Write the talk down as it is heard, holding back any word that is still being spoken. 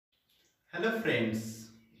Hello friends,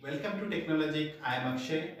 welcome to TeKnowledGeek. I am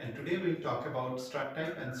Akshay and today we'll talk about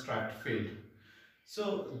StructType and StructField.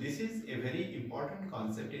 So this is a very important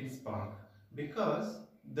concept in Spark because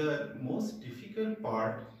the most difficult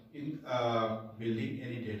part in building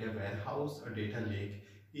any data warehouse or data lake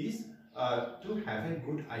is to have a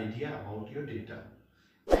good idea about your data.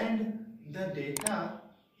 And the data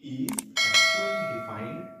is actually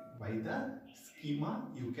defined by the schema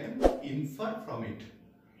you can infer from it,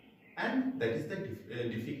 and that is the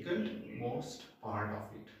difficult most part of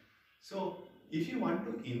it. So if you want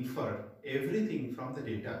to infer everything from the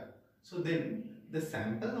data, so then the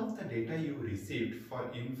sample of the data you received for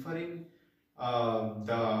inferring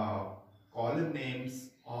the column names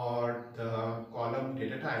or the column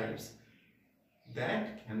data types,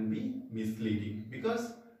 that can be misleading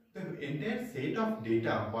because the entire set of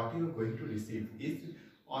data what you are going to receive is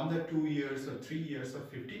on the 2 years or 3 years or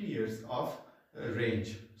 15 years of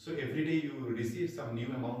range. So every day you receive some new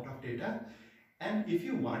amount of data, and if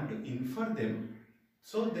you want to infer them,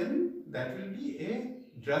 so then that will be a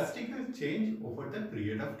drastic change over the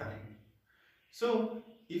period of time. So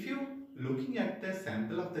if you looking at the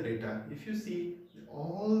sample of the data, if you see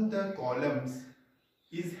all the columns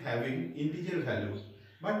is having integer value,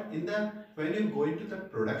 but in the when you go into the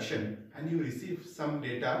production and you receive some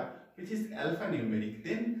data which is alphanumeric,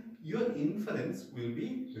 then your inference will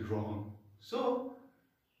be wrong. So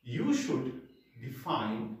you should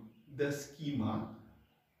define the schema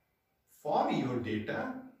for your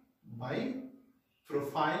data by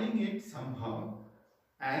profiling it somehow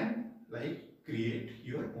and like create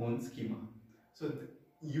your own schema. So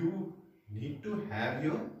you need to have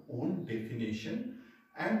your own definition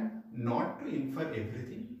and not to infer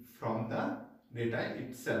everything from the data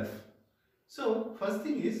itself. So first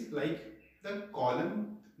thing is like the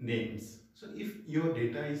column names. So if your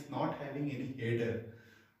data is not having any header,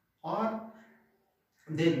 or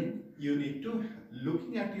then you need to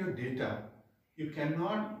looking at your data, you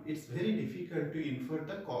cannot, it's very difficult to infer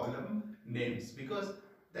the column names because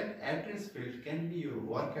that address field can be your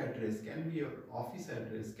work address, can be your office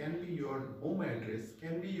address, can be your home address,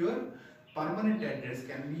 can be your permanent address,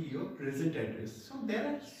 can be your present address. So there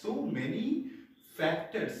are so many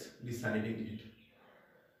factors deciding it.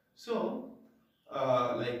 So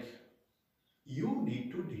like you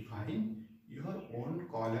need to define your own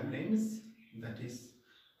column names, that is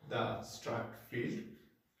the struct field,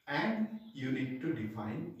 and you need to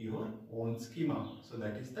define your own schema, so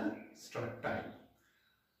that is the struct type.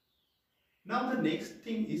 Now the next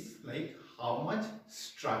thing is like how much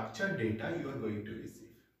structured data you are going to receive.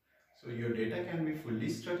 So your data can be fully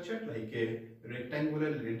structured like a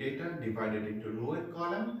rectangular data divided into row and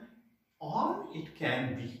column, or it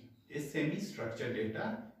can be a semi-structured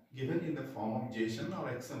data given in the form of JSON or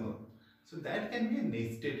XML. So that can be a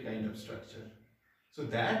nested kind of structure. So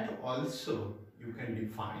that also you can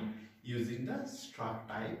define using the struct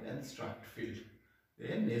type and struct field,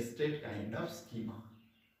 a nested kind of schema.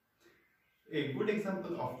 A good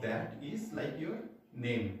example of that is like your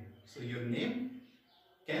name. So your name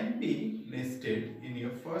can be nested in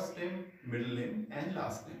your first name, middle name and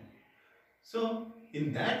last name. So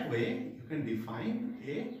in that way you can define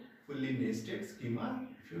a fully nested schema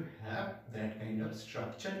if you have that kind of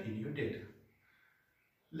structure in your data.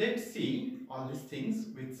 Let's see all these things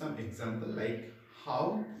with some example, like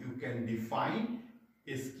how you can define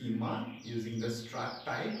a schema using the struct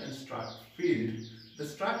type and struct field. The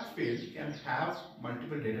struct field can have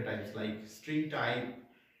multiple data types like string type,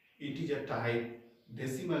 integer type,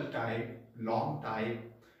 decimal type, long type,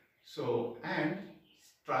 so and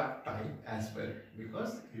struct type as well,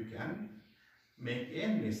 because you can make a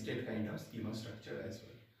nested kind of schema structure as well.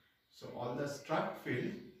 So all the struct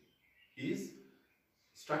field is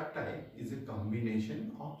struct type is a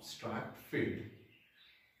combination of struct field,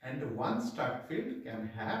 and one struct field can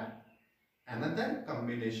have another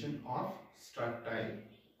combination of struct type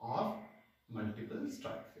of multiple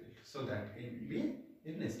struct field. So that can be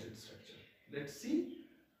a nested structure. Let's see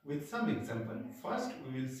with some example. First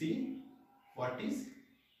we will see what is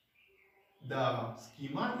the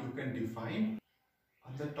schema you can define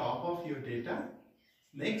on the top of your data.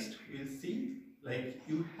 Next we'll see like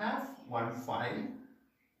you have one file,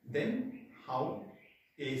 then how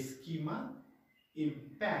a schema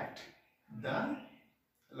impact the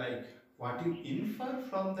like what you infer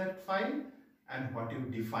from that file and what you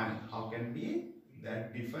define, how can be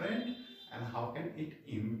that different and how can it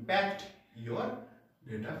impact your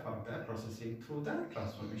data for the processing through the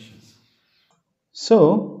transformations.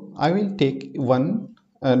 So I will take one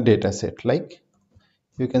data set, like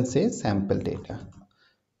you can say sample data.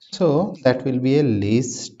 So that will be a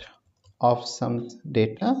list of some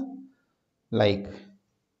data like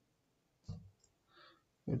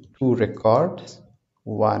two records.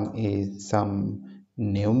 One is some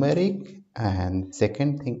numeric and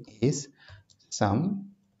second thing is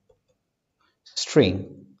some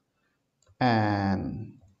string,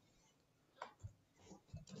 and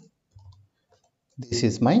this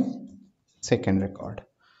is my second record.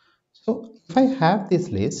 So if I have this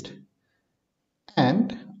list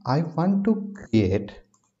and I want to create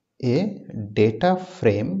a data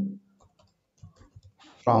frame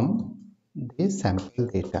from this sample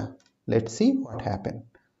data, let's see what happened.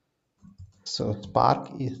 So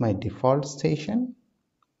Spark is my default station,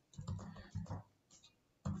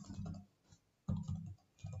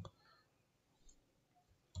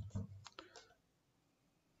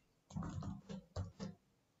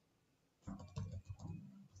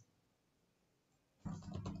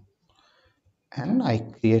 and I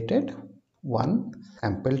created one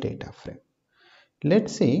sample data frame.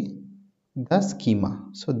 Let's say the schema.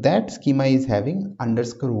 So that schema is having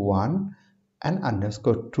 _1 and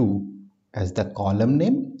 _2 as the column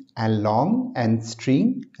name and long and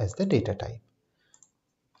string as the data type.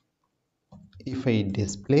 If I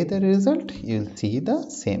display the result, you'll see the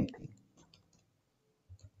same thing.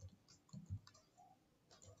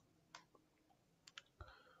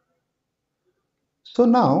 So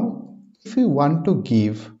now if you want to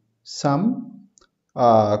give some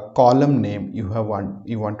column name you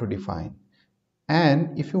want to define,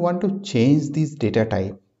 and if you want to change this data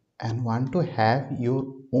type and want to have your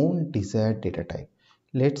own desired data type,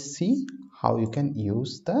 let's see how you can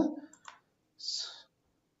use the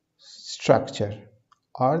structure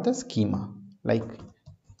or the schema. Like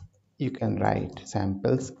you can write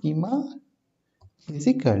sample schema is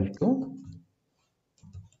equal to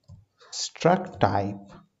struct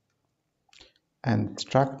type, and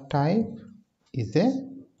struct type is a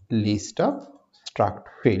list of struct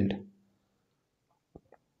field.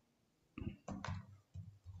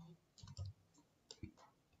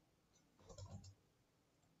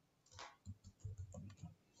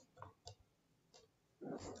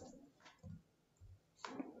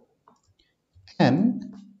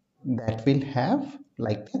 And that will have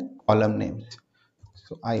like the column names.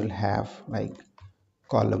 So I will have like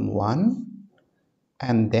column 1,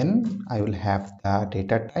 and then I will have the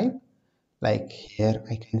data type. Like here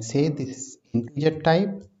I can say this is integer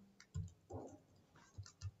type,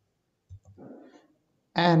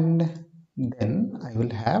 and then I will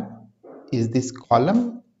have, is this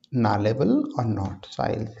column nullable or not? So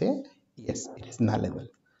I will say yes, it is nullable,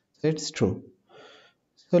 so it's true.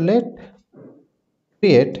 So let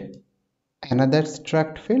create another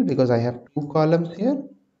struct field because I have two columns here,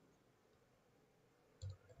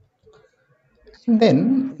 and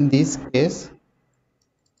then in this case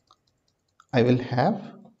I will have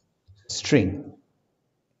string,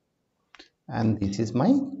 and this is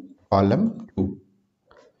my column 2.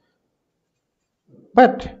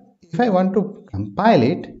 But if I want to compile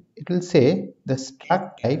it, it will say the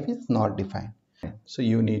struct type is not defined. So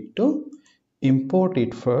you need to import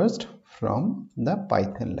it first from the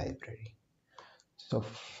Python library. So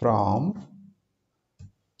from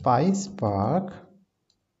PySpark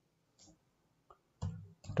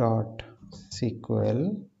dot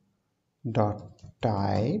SQL dot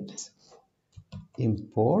types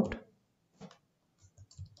import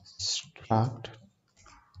struct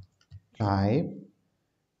type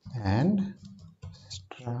and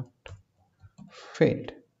struct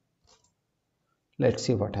field. Let's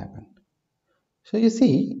see what happened. So you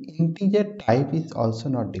see integer type is also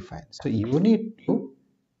not defined. So you need to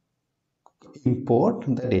import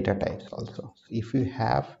the data types also. So if you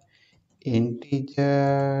have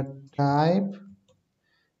integer type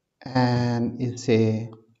and it's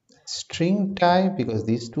a string type, because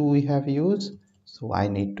these two we have used, so I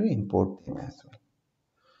need to import them as well.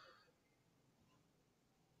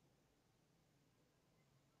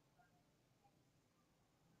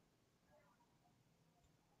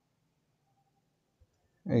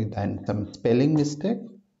 Then some spelling mistake,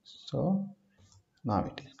 so now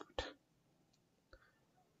it is good.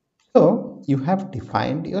 So you have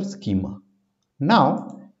defined your schema.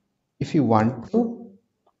 Now if you want to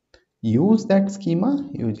use that schema,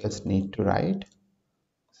 you just need to write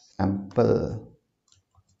sample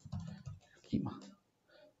schema.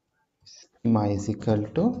 Schema is equal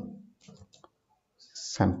to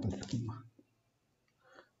sample schema.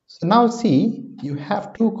 So now see, you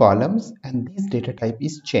have two columns and this data type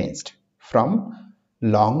is changed from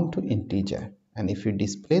long to integer, and if you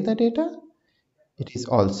display the data, it is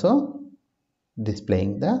also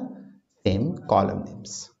displaying the same column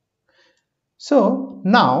names. So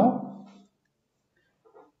now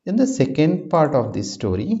in the second part of this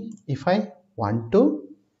story, if I want to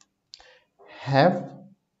have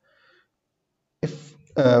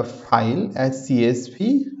a file as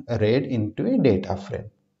CSV read into a data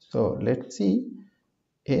frame. So let's see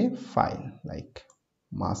a file like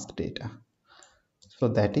mask data. So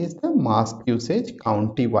that is the mask usage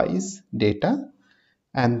county wise data,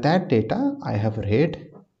 and that data I have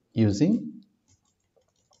read using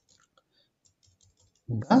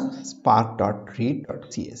the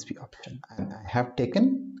spark.read.csv option, and I have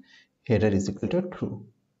taken header is equal to true.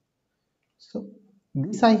 So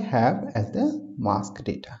this I have as the mask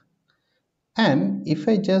data. And if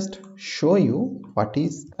I just show you what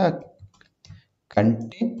is the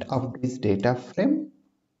content of this data frame,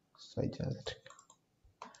 so I just,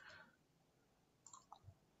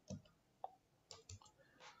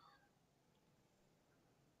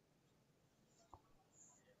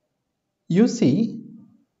 you see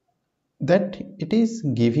that it is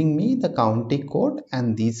giving me the county code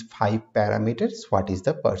and these 5 parameters, what is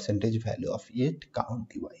the percentage value of it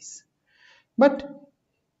county wise. But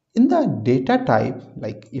in the data type,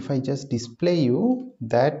 like if I just display you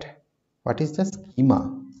that what is the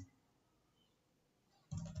schema,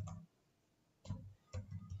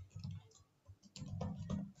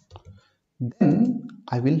 then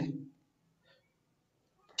I will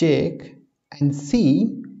check and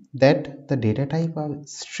see that the data type are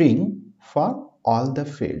string for all the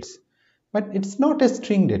fields, but it's not a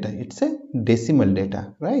string data, it's a decimal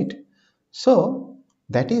data, right? So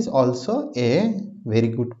that is also a very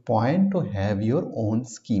good point to have your own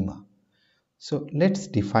schema. So let's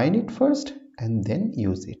define it first and then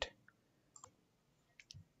use it.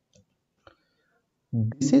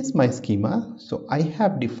 This is my schema. So I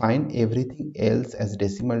have defined everything else as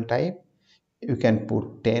decimal type. You can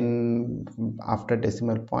put 10 after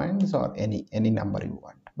decimal points or any number you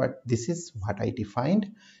want. But this is what I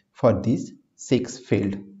defined for this 6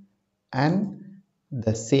 field. And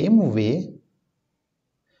the same way,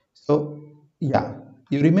 so yeah,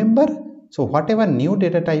 you remember? So whatever new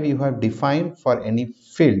data type you have defined for any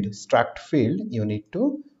field, struct field, you need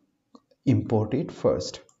to import it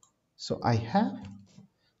first. So I have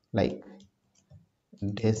like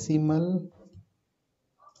decimal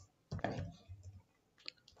type.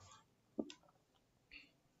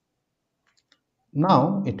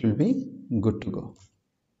 Now it will be good to go.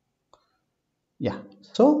 Yeah,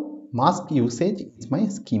 so mask usage is my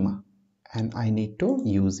schema and I need to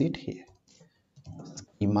use it here.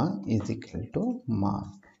 Schema is equal to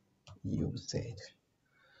mask usage.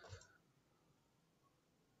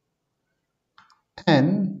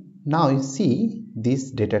 And now you see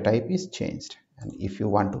this data type is changed. And if you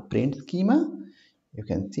want to print schema, you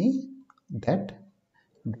can see that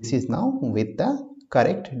this is now with the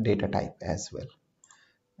correct data type as well.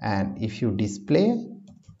 And if you display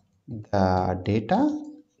the data,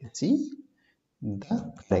 you see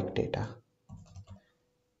the correct data.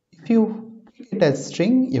 If you keep it as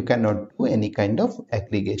string, you cannot do any kind of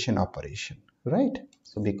aggregation operation, right?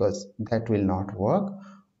 So because that will not work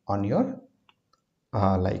on your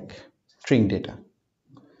like string data.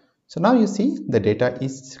 So now you see the data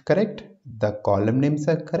is correct, the column names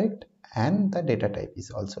are correct, and the data type is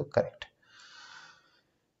also correct.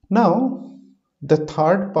 Now the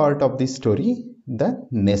third part of the story, the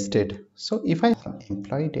nested. So if I have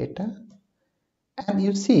employee data, and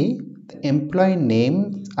you see the employee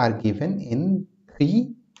names are given in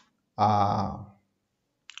 3 uh,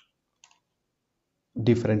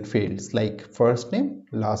 different fields like first name,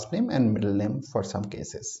 last name, and middle name for some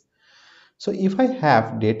cases. So if I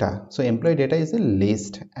have data, so employee data is a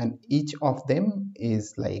list and each of them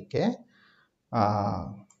is like a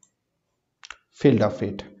field of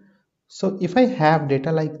it. So if I have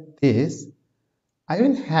data like this, I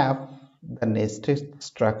will have the nested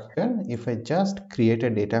structure. If I just create a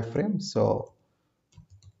data frame, so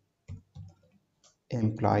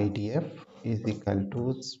employee df is equal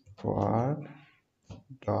to spark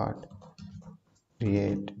dot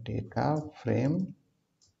create data frame,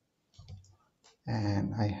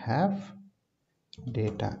 and I have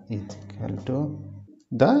data is equal to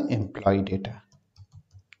the employee data.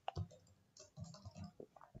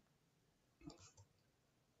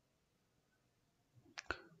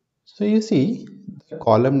 So you see the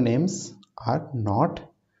column names are not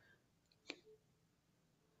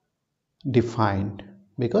defined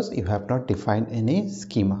because you have not defined any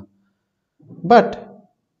schema. But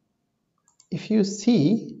if you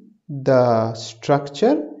see the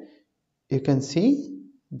structure, you can see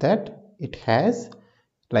that it has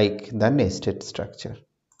like the nested structure.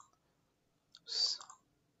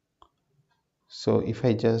 So if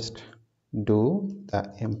I just do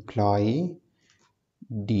the employee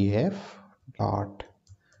df dot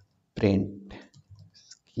print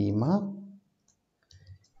schema,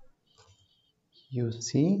 you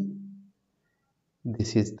see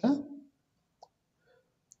this is the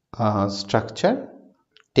structure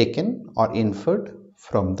taken or inferred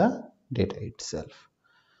from the data itself.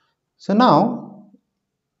 So now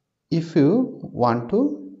if you want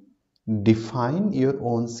to define your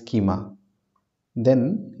own schema,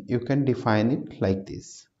 then you can define it like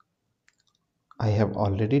this. I have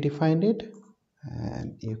already defined it,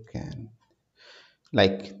 and you can,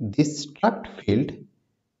 like, this struct field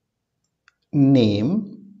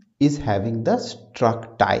name is having the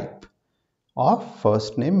struct type of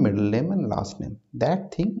first name, middle name and last name.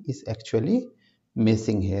 That thing is actually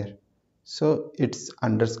missing here. So it's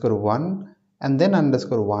underscore 1 and then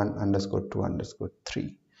underscore 1 underscore 2 underscore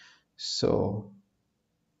 3. So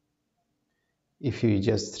if you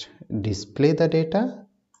just display the data,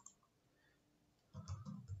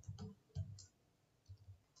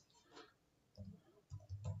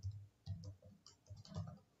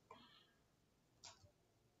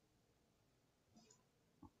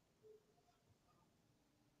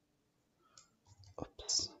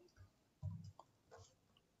 oops.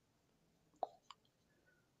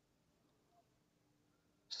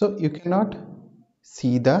 So you cannot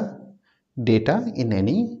see the data in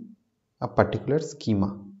any a particular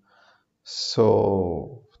schema.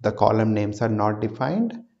 So the column names are not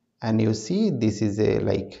defined, and you see this is a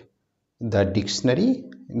like the dictionary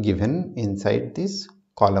given inside this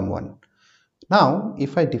column 1. Now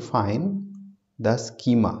if I define the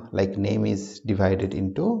schema, like name is divided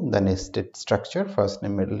into the nested structure, first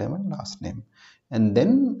name, middle name and last name, and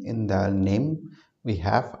then in the name we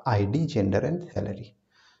have ID, gender and salary.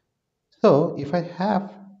 So if I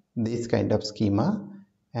have this kind of schema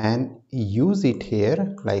and use it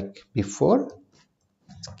here like before,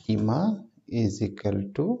 schema is equal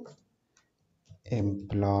to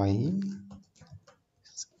employee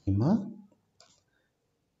schema,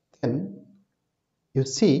 then you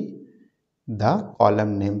see the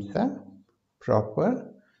column names are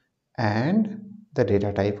proper and the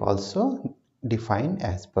data type also defined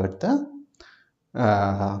as per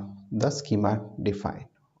the schema defined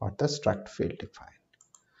or the struct field defined.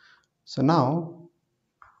 So now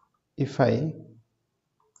if I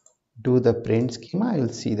do the print schema, I will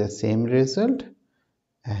see the same result,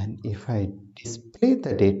 and if I display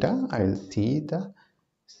the data, I will see the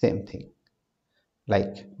same thing,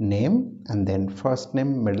 like name and then first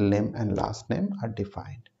name, middle name and last name are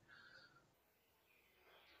defined.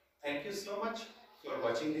 Thank you so much for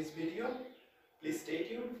watching this video. Please stay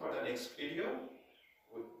tuned for the next video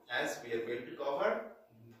as we are going to cover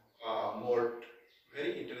more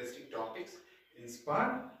very interesting topics in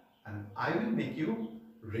Spark, and I will make you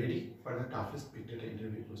ready for the toughest big data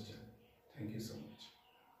interview question. Thank you so much.